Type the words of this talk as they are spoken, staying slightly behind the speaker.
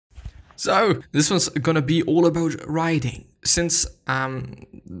So this one's gonna be all about writing. Since I'm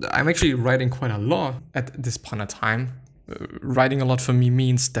actually writing quite a lot at this point of time. Writing a lot for me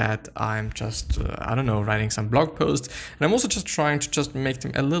means that I'm just, I don't know, writing some blog posts. And I'm also just trying to just make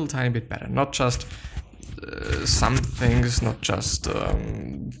them a little tiny bit better. Not just some things, not just,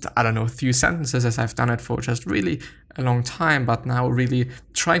 I don't know, a few sentences as I've done it for just really a long time, but now really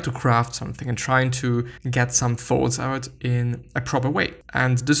trying to craft something and trying to get some thoughts out in a proper way.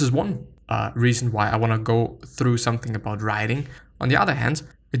 And this is one reason why I want to go through something about writing. On the other hand,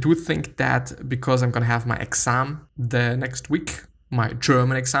 I do think that because I'm going to have my exam the next week, my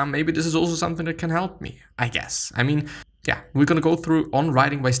German exam, maybe this is also something that can help me, I guess. I mean, yeah, we're going to go through On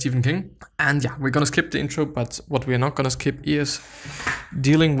Writing by Stephen King. And yeah, we're going to skip the intro, but what we're not going to skip is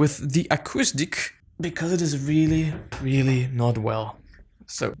dealing with the acoustic, because it is really, really not well.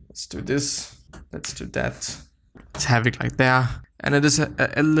 So let's do this, let's do that. Let's have it like there. And it is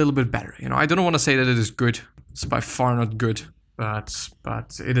a little bit better. You know, I don't want to say that it is good. It's by far not good, but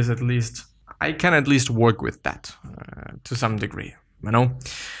it is at least, I can at least work with that to some degree, you know?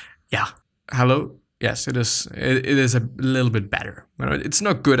 Yeah, hello? Yes, it is a little bit better. You know, it's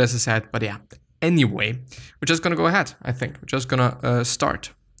not good as I said, but yeah. Anyway, we're just gonna go ahead, I think. We're just gonna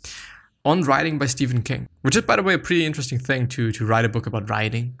start. On Writing by Stephen King, which is, by the way, a pretty interesting thing to write a book about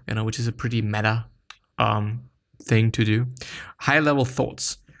writing, you know, which is a pretty meta thing to do. High-level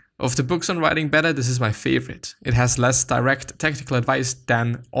thoughts. Of the books on writing better, this is my favorite. It has less direct technical advice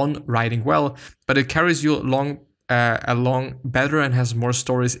than On Writing Well, but it carries you along better and has more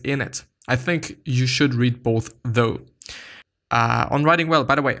stories in it. I think you should read both though. On Writing Well,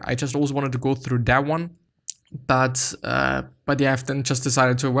 by the way, I just also wanted to go through that one, but yeah, I've then just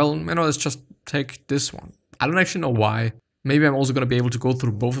decided to, well, you know, let's just take this one. I don't actually know why. Maybe I'm also going to be able to go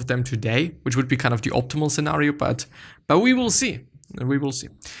through both of them today, which would be kind of the optimal scenario, but we will see. We will see.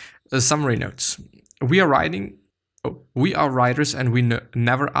 Summary notes. We are writers and we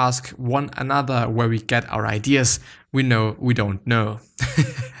never ask one another where we get our ideas. We know we don't know.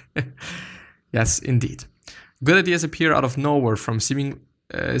 Yes, indeed. Good ideas appear out of nowhere from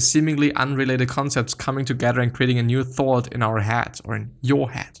seemingly unrelated concepts coming together and creating a new thought in our head or in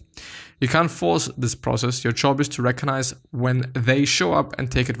your head. You can't force this process. Your job is to recognize when they show up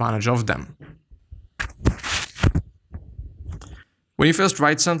and take advantage of them. When you first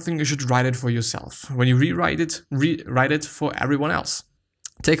write something, you should write it for yourself. When you rewrite it, write it for everyone else.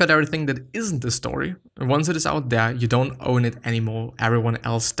 Take out everything that isn't the story. Once it is out there, you don't own it anymore. Everyone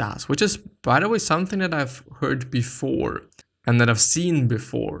else does. Which is, by the way, something that I've heard before and that I've seen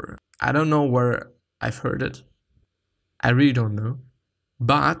before. I don't know where I've heard it. I really don't know.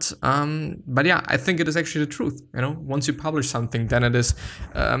 But yeah, I think it is actually the truth. You know, once you publish something, then it is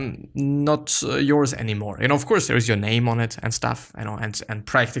not yours anymore. You know, of course, there is your name on it and stuff. You know, and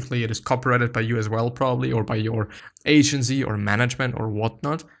practically it is copyrighted by you as well, probably, or by your agency or management or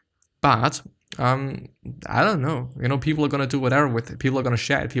whatnot. But I don't know. You know, people are gonna do whatever with it. People are gonna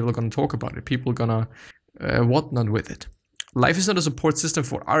share it. People are gonna talk about it. People are gonna whatnot with it. Life is not a support system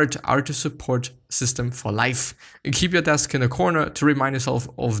for art. Art is a support system for life. And keep your desk in the corner to remind yourself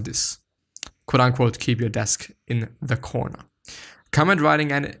of this. Quote unquote, keep your desk in the corner. Comment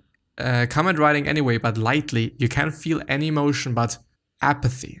writing anyway, but lightly. You can't feel any emotion but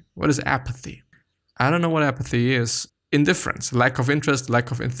apathy. What is apathy? I don't know what apathy is. Indifference, lack of interest,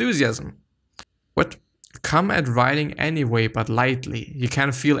 lack of enthusiasm. What? Come at writing anyway, but lightly. You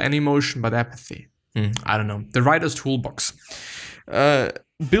can't feel any emotion but apathy. I don't know. The writer's toolbox.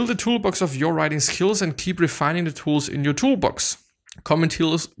 Build a toolbox of your writing skills and keep refining the tools in your toolbox. Common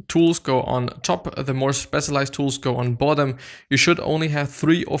tools go on top. The more specialized tools go on bottom. You should only have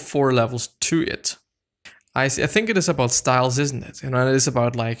 3 or 4 levels to it. I think it is about styles, isn't it? You know, it is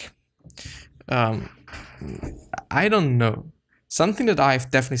about like, I don't know. Something that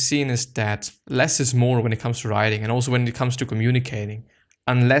I've definitely seen is that less is more when it comes to writing and also when it comes to communicating,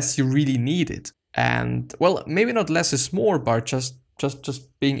 unless you really need it. And well, maybe not less is more, but just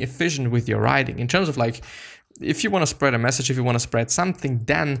being efficient with your writing in terms of like, if you want to spread a message, if you want to spread something,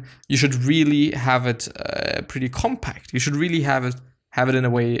 then you should really have it pretty compact. You should really have it in a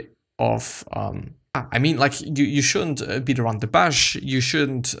way of, I mean, like you shouldn't beat around the bush. You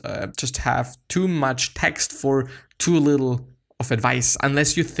shouldn't just have too much text for too little of advice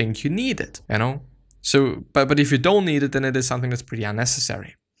unless you think you need it, you know? So, but if you don't need it, then it is something that's pretty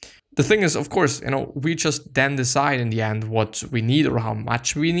unnecessary. The thing is, of course, you know, we just then decide in the end what we need or how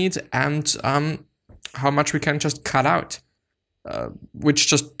much we need and how much we can just cut out, which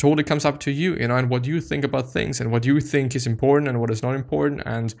just totally comes up to you, you know, and what you think about things and what you think is important and what is not important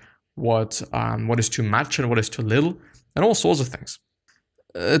and what is too much and what is too little and all sorts of things.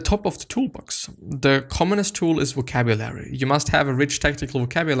 top of the toolbox. The commonest tool is vocabulary. You must have a rich technical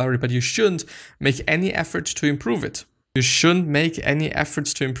vocabulary, but you shouldn't make any effort to improve it. You shouldn't make any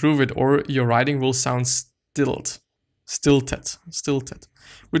efforts to improve it, or your writing will sound stilted.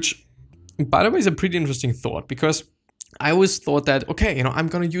 Which, by the way, is a pretty interesting thought, because I always thought that, okay, you know, I'm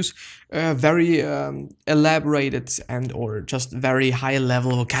gonna use very elaborated or just very high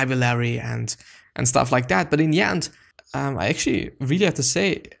level vocabulary and stuff like that. But in the end, I actually really have to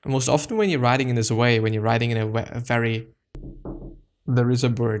say, most often when you're writing in this way, when you're writing in a very, there is a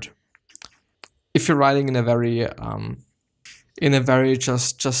bird. If you're writing in a very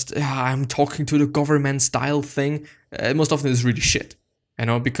just I'm talking to the government style thing, most often it's really shit. You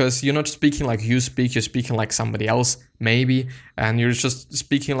know, because you're not speaking like you speak, you're speaking like somebody else, maybe, and you're just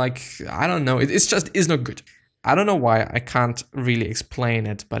speaking like, I don't know, it's not good. I don't know why, I can't really explain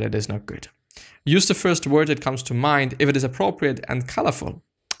it, but it is not good. Use the first word that comes to mind if it is appropriate and colorful.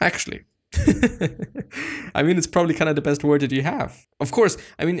 Actually. I mean, it's probably kind of the best word that you have. Of course,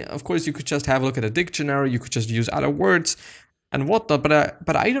 you could just have a look at a dictionary, you could just use other words and whatnot,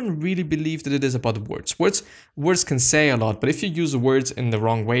 but I don't really believe that it is about words. Words can say a lot, but if you use words in the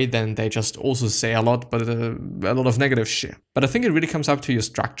wrong way, then they just also say a lot, but a lot of negative shit. But I think it really comes up to your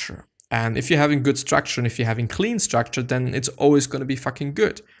structure. And if you're having good structure and if you're having clean structure, then it's always going to be fucking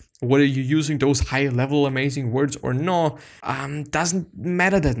good. Whether you're using those high level amazing words or no, doesn't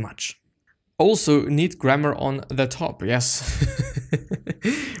matter that much. Also, neat grammar on the top, yes.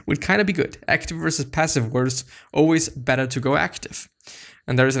 Would kind of be good. Active versus passive words, always better to go active.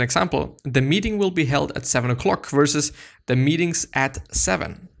 And there is an example. The meeting will be held at 7 o'clock versus the meeting's at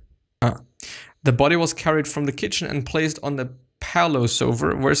 7. The body was carried from the kitchen and placed on the parlor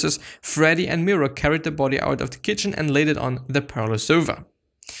sofa versus Freddy and Mira carried the body out of the kitchen and laid it on the parlor sofa.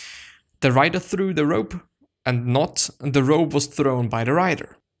 The rider threw the rope and not the rope was thrown by the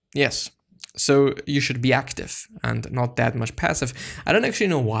rider. Yes. So you should be active and not that much passive. I don't actually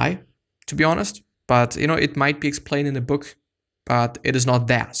know why, to be honest, but you know, it might be explained in the book, but it is not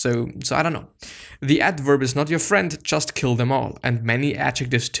there. So I don't know. The adverb is not your friend, just kill them all, and many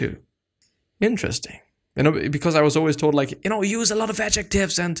adjectives too. Interesting. You know, because I was always told, like, you know, use a lot of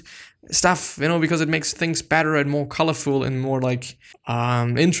adjectives and stuff, you know, because it makes things better and more colorful and more like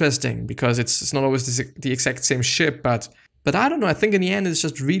interesting, because it's not always the exact same shit, but I don't know, I think in the end it's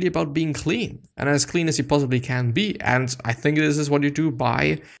just really about being clean, and as clean as you possibly can be, and I think this is what you do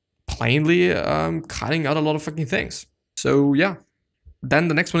by plainly cutting out a lot of fucking things. So yeah. Then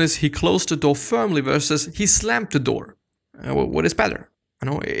the next one is he closed the door firmly versus he slammed the door. What is better? You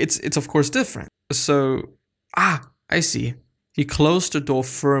know, it's of course different. So, I see. He closed the door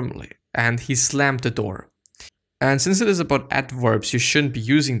firmly and he slammed the door. And since it is about adverbs, you shouldn't be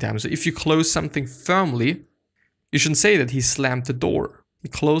using them. So if you close something firmly, you shouldn't say that he slammed the door. He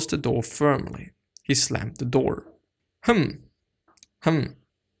closed the door firmly. He slammed the door. I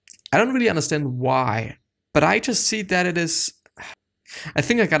don't really understand why, but I just see that it is... I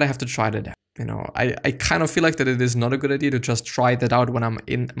think I gotta have to try that out. You know, I kind of feel like that it is not a good idea to just try that out when I'm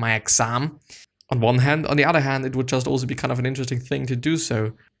in my exam. On one hand, on the other hand, it would just also be kind of an interesting thing to do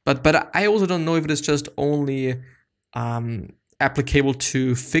so. But I also don't know if it is just only applicable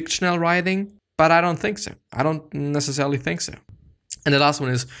to fictional writing, but I don't think so. I don't necessarily think so. And the last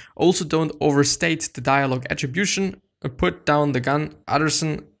one is also don't overstate the dialogue attribution. Put down the gun,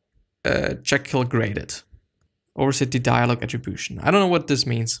 Utterson, Jekyll graded. Overstate the dialogue attribution. I don't know what this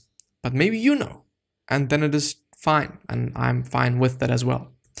means, but maybe you know. And then it is fine, and I'm fine with that as well.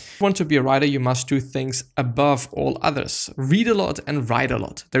 If you want to be a writer, you must do things above all others. Read a lot and write a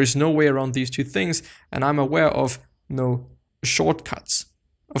lot. There is no way around these two things, and I'm aware of no shortcuts.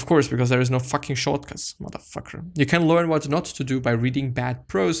 Of course, because there is no fucking shortcuts, motherfucker. You can learn what not to do by reading bad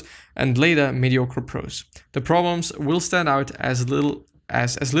prose and later mediocre prose. The problems will stand out as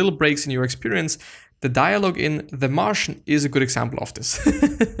little breaks in your experience. The dialogue in The Martian is a good example of this.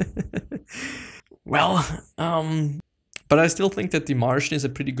 Well, but I still think that The Martian is a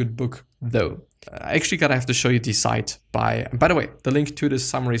pretty good book, though. I actually gotta have to show you the site by the way, the link to this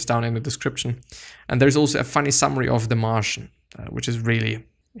summary is down in the description. And there's also a funny summary of The Martian, which is really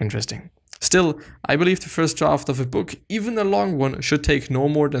interesting. Still, I believe the first draft of a book, even a long one, should take no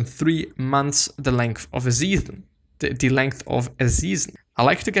more than 3 months the length of a season. The length of a season. I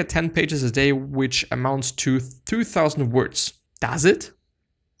like to get 10 pages a day, which amounts to 2,000 words. Does it?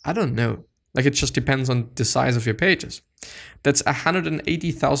 I don't know. Like, it just depends on the size of your pages. That's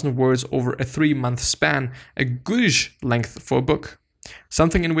 180,000 words over a 3-month span, a goodish length for a book.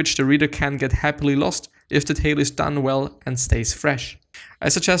 Something in which the reader can get happily lost if the tale is done well and stays fresh. I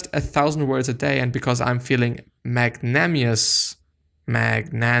suggest 1,000 words a day, and because I'm feeling magnanimous,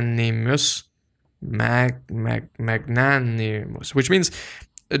 magnanimous, magnanimous, which means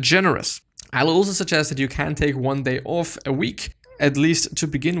generous. I'll also suggest that you can take 1 day off a week, at least to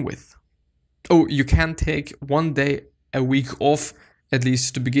begin with. Oh, you can take 1 day a week off, at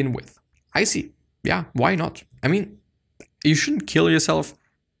least to begin with. I see. Yeah, why not? I mean, you shouldn't kill yourself.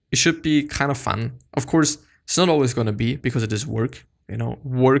 It should be kind of fun. Of course, it's not always going to be, because it is work. You know,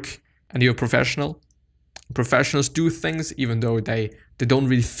 work, and you're a professional. Professionals do things even though they don't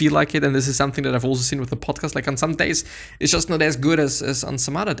really feel like it. And this is something that I've also seen with the podcast. Like on some days, it's just not as good as on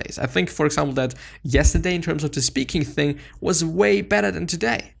some other days. I think, for example, that yesterday in terms of the speaking thing was way better than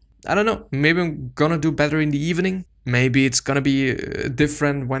today. I don't know. Maybe I'm gonna do better in the evening. Maybe it's gonna be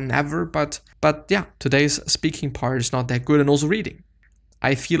different whenever. But yeah, today's speaking part is not that good, and also reading.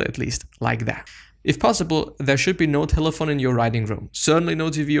 I feel at least like that. If possible, there should be no telephone in your writing room. Certainly no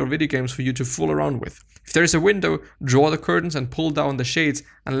TV or video games for you to fool around with. If there is a window, draw the curtains and pull down the shades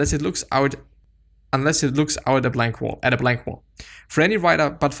unless it looks out at a blank wall. For any writer,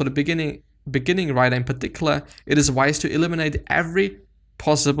 but for the beginning writer in particular, it is wise to eliminate every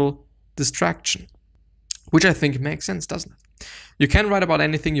possible distraction. Which I think makes sense, doesn't it? You can write about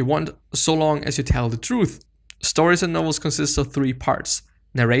anything you want so long as you tell the truth. Stories and novels consist of 3 parts.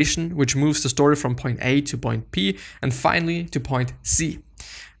 Narration, which moves the story from point A to point P, and finally to point C.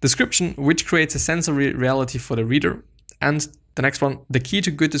 Description, which creates a sensory reality for the reader. And the next one, the key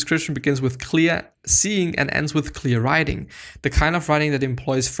to good description begins with clear seeing and ends with clear writing. The kind of writing that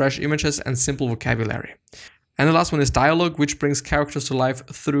employs fresh images and simple vocabulary. And the last one is dialogue, which brings characters to life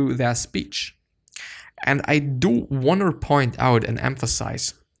through their speech. And I do want to point out and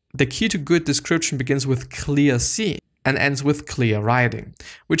emphasize, the key to good description begins with clear seeing and ends with clear writing,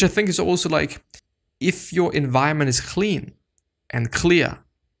 which I think is also like, if your environment is clean and clear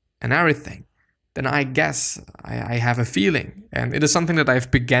and everything, then I guess I have a feeling. And it is something that I've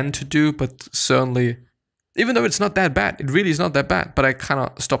begun to do, but certainly, even though it's not that bad, it really is not that bad, but I kind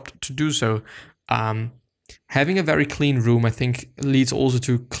of stopped to do so. Having a very clean room, I think, leads also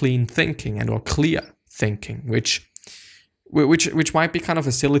to clean thinking and or clear thinking, which might be kind of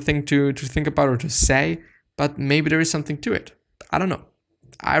a silly thing to think about or to say, but maybe there is something to it. I don't know.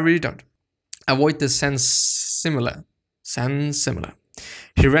 I really don't. Avoid the sense similar.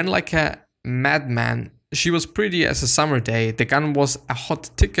 He ran like a madman. She was pretty as a summer day. The gun was a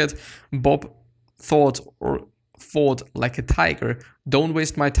hot ticket. Bob thought like a tiger. Don't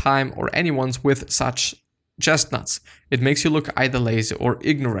waste my time or anyone's with such chestnuts. It makes you look either lazy or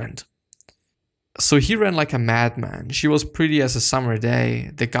ignorant. So he ran like a madman. She was pretty as a summer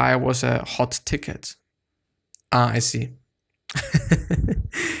day. The guy was a hot ticket. Ah, I see.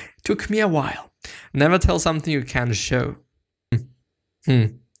 Took me a while. Never tell something you can't show.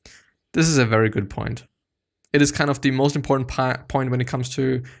 This is a very good point. It is kind of the most important point when it comes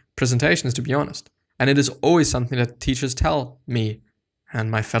to presentations, to be honest. And it is always something that teachers tell me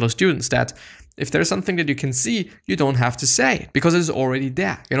and my fellow students, that if there's something that you can see, you don't have to say it because it's already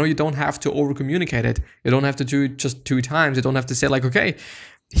there. You know, you don't have to over communicate it. You don't have to do it just 2 times. You don't have to say like, okay,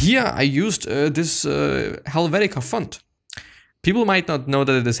 here I used this Helvetica font. People might not know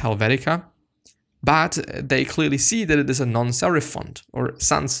that it is Helvetica, but they clearly see that it is a non-serif font or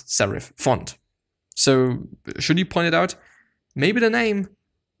sans serif font. So should you point it out? Maybe the name.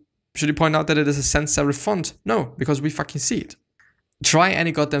 Should you point out that it is a sans serif font? No, because we fucking see it. Try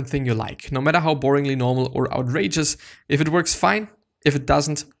any goddamn thing you like, no matter how boringly normal or outrageous. If it works, fine. If it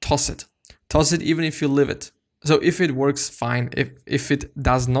doesn't, toss it. Toss it even if you live it. So if it works, fine. If it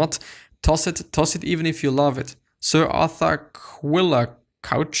does not, toss it. Toss it even if you love it. Sir Arthur Quiller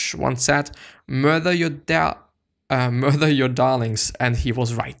Couch once said, murder your darlings, and he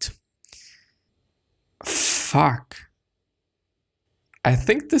was right. Fuck. I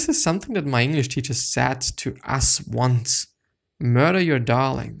think this is something that my English teacher said to us once. Murder your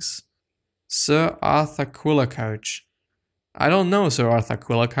darlings. Sir Arthur Quiller Couch. I don't know Sir Arthur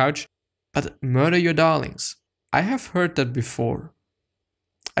Quiller Couch, but murder your darlings. I have heard that before.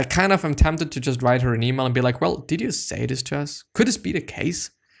 I kind of am tempted to just write her an email and be like, well, did you say this to us? Could this be the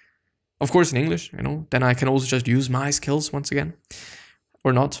case? Of course in English, you know, then I can also just use my skills once again.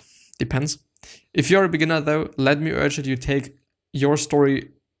 Or not, depends. If you're a beginner though, let me urge that you take your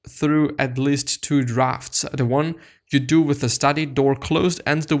story through at least 2 drafts. The one you do with the study door closed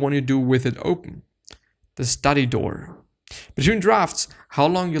and the one you do with it open. The study door. Between drafts, how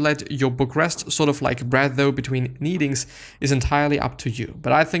long you let your book rest, sort of like bread though between kneadings, is entirely up to you.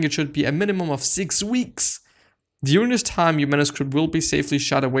 But I think it should be a minimum of 6 weeks. During this time, your manuscript will be safely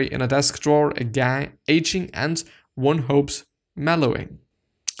shut away in a desk drawer, aging, and one hopes mellowing.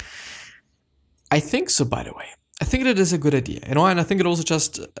 I think so, by the way. I think it is a good idea, you know, and I think it also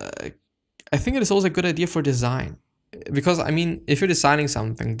just, I think it is also a good idea for design. Because, I mean, if you're designing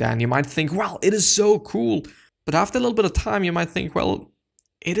something, then you might think, well, it is so cool. But after a little bit of time, you might think, well,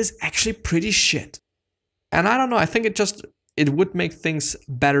 it is actually pretty shit. And I don't know, I think it would make things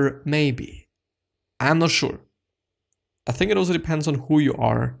better, maybe. I'm not sure. I think it also depends on who you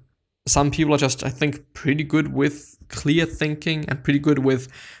are. Some people are just, I think, pretty good with clear thinking and pretty good with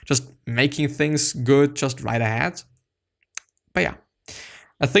just making things good, just right ahead. But yeah,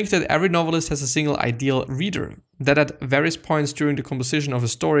 I think that every novelist has a single ideal reader, that at various points during the composition of a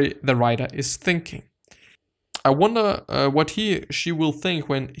story, the writer is thinking. I wonder what she will think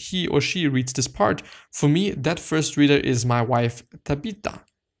when he or she reads this part. For me, that first reader is my wife, Tabitha.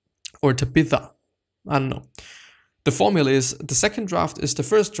 Or Tabitha. I don't know. The formula is the second draft is the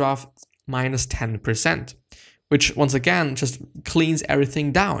first draft minus 10%, which once again just cleans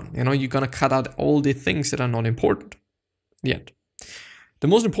everything down. You know, you're gonna cut out all the things that are not important. The end. The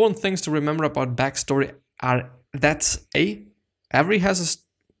most important things to remember about backstory are that A, everyone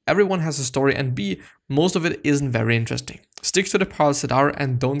has a story, and B, most of it isn't very interesting. Stick to the parts that are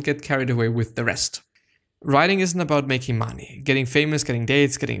and don't get carried away with the rest. Writing isn't about making money, getting famous, getting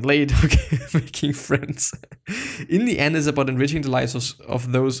dates, getting laid, okay, making friends. In the end, it's about enriching the lives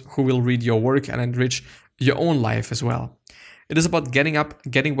of those who will read your work and enrich your own life as well. It is about getting up,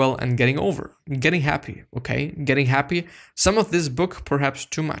 getting well, and getting over. Getting happy, okay? Getting happy. Some of this book, perhaps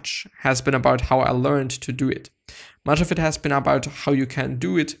too much, has been about how I learned to do it. Much of it has been about how you can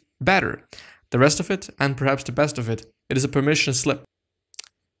do it better. The rest of it, and perhaps the best of it, it is a permission slip.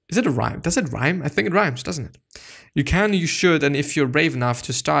 Is it a rhyme? Does it rhyme? I think it rhymes, doesn't it? You can, you should, and if you're brave enough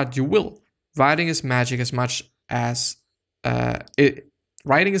to start, you will. Writing is magic as much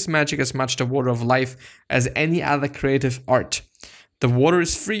the water of life as any other creative art. The water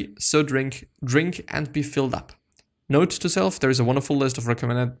is free, so drink and be filled up. Note to self, there is a wonderful list of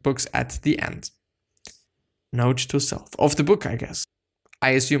recommended books at the end. Note to self. Of the book, I guess. I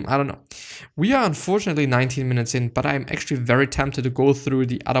assume, I don't know. We are unfortunately 19 minutes in, but I'm actually very tempted to go through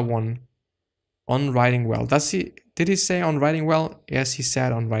the other one on writing well. Did he say on writing well? Yes, he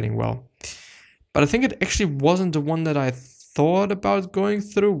said on writing well. But I think it actually wasn't the one that I thought about going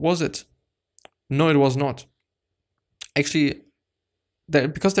through, was it? No, it was not. Actually,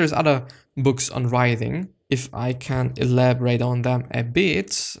 because there's other books on writing, if I can elaborate on them a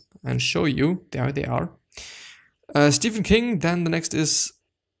bit and show you, there they are. Stephen King, then the next is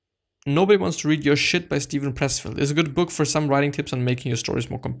Nobody Wants to Read Your Shit by Stephen Pressfield. It's a good book for some writing tips on making your stories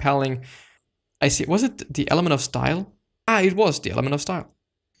more compelling. I see, was it The Element of Style? It was The Element of Style.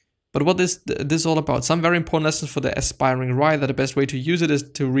 But what is this all about? Some very important lessons for the aspiring writer. The best way to use it is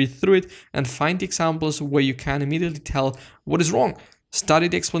to read through it and find the examples where you can immediately tell what is wrong. Study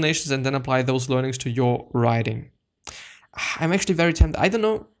the explanations and then apply those learnings to your writing. I'm actually very tempted. I don't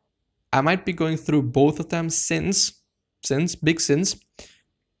know. I might be going through both of them since they're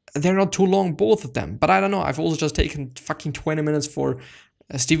not too long, both of them. But I don't know. I've also just taken fucking 20 minutes for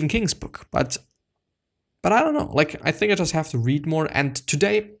Stephen King's book. But I don't know. Like, I think I just have to read more. And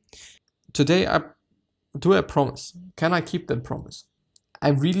today I do a promise. Can I keep that promise? I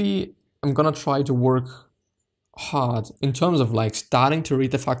really am gonna try to work hard in terms of like starting to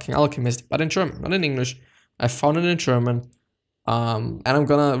read The Fucking Alchemist, but in German, not in English. I found it in German. And I'm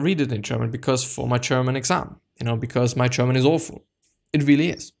gonna read it in German because for my German exam, you know, because my German is awful. It really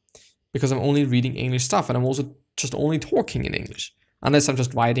is. Because I'm only reading English stuff and I'm also just only talking in English. Unless I'm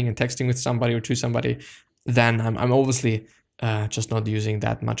just writing and texting with somebody or to somebody, then I'm obviously just not using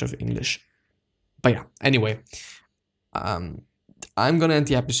that much of English. But yeah, anyway, I'm gonna end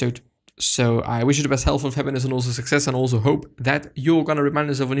the episode. So I wish you the best health and happiness and also success, and also hope that you're gonna remind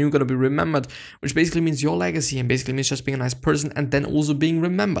yourself and you're gonna be remembered, which basically means your legacy and basically means just being a nice person and then also being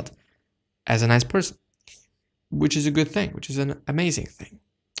remembered as a nice person, which is a good thing, which is an amazing thing.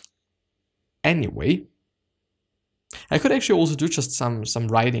 Anyway, I could actually also do just some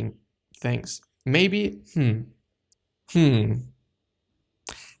writing things. Maybe,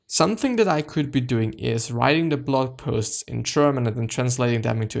 Something that I could be doing is writing the blog posts in German and then translating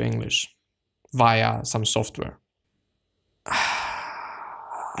them into English via some software.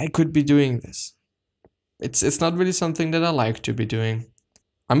 I could be doing this. It's not really something that I like to be doing.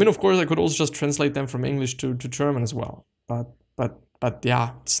 I mean, of course, I could also just translate them from English to German as well. But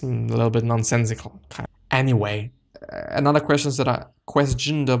yeah, it's a little bit nonsensical. Anyway, another question that I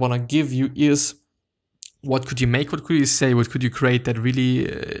want to give you is, what could you make? What could you say? What could you create that really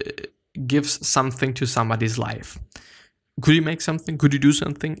gives something to somebody's life? Could you make something? Could you do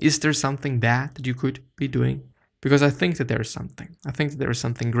something? Is there something that you could be doing? Because I think that there is something. I think that there is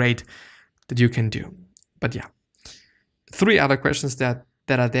something great that you can do. But yeah, 3 other questions that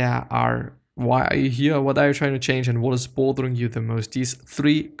are there are: why are you here? What are you trying to change? And what is bothering you the most? These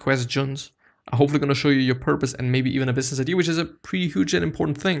 3 questions are hopefully going to show you your purpose and maybe even a business idea, which is a pretty huge and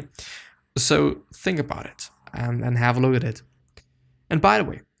important thing. So think about it and have a look at it. And by the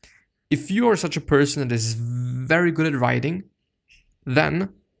way, if you are such a person that is very good at writing, then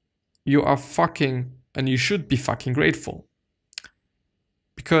you are fucking, and you should be fucking grateful.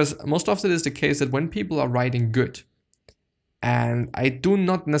 Because most often it is the case that when people are writing good, and I do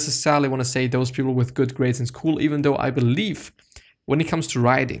not necessarily want to say those people with good grades in school, even though I believe when it comes to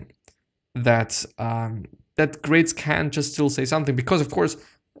writing that that grades can just still say something, because of course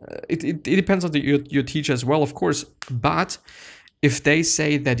it depends on your teacher as well, of course. But if they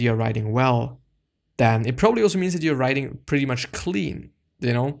say that you're writing well, then it probably also means that you're writing pretty much clean,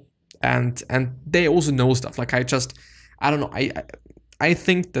 you know, and they also know stuff. Like I don't know, I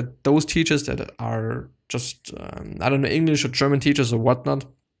think that those teachers that are just, I don't know, English or German teachers or whatnot,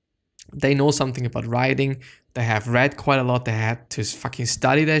 they know something about writing. They have read quite a lot. They had to fucking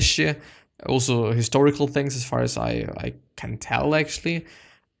study that shit. Also historical things, as far as I can tell, actually.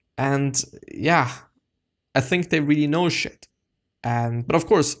 And yeah, I think they really know shit. But of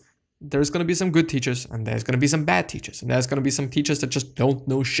course, there's going to be some good teachers and there's going to be some bad teachers. And there's going to be some teachers that just don't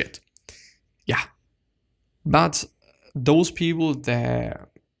know shit. Yeah. But those people, they're,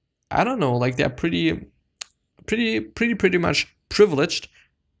 I don't know, like they're pretty much privileged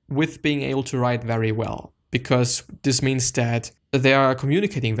with being able to write very well, because this means that they are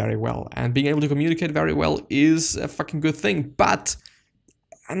communicating very well, and being able to communicate very well is a fucking good thing. But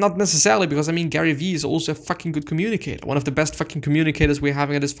not necessarily, because I mean, Gary Vee is also a fucking good communicator, one of the best fucking communicators we're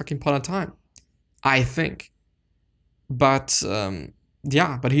having at this fucking point in time, I think. But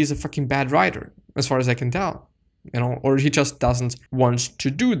yeah, but he's a fucking bad writer, as far as I can tell, you know, or he just doesn't want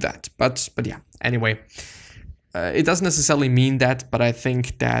to do that. But yeah, anyway, it doesn't necessarily mean that, but I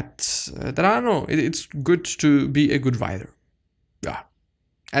think that I don't know, it's good to be a good writer. Yeah,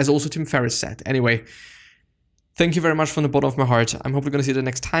 as also Tim Ferriss said. Anyway, thank you very much from the bottom of my heart. I'm hopefully going to see you the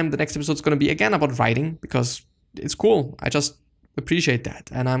next time. The next episode is going to be again about writing, because it's cool. I just appreciate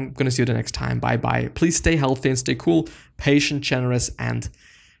that. And I'm going to see you the next time. Bye bye. Please stay healthy and stay cool, patient, generous, and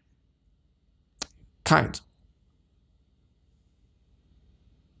kind.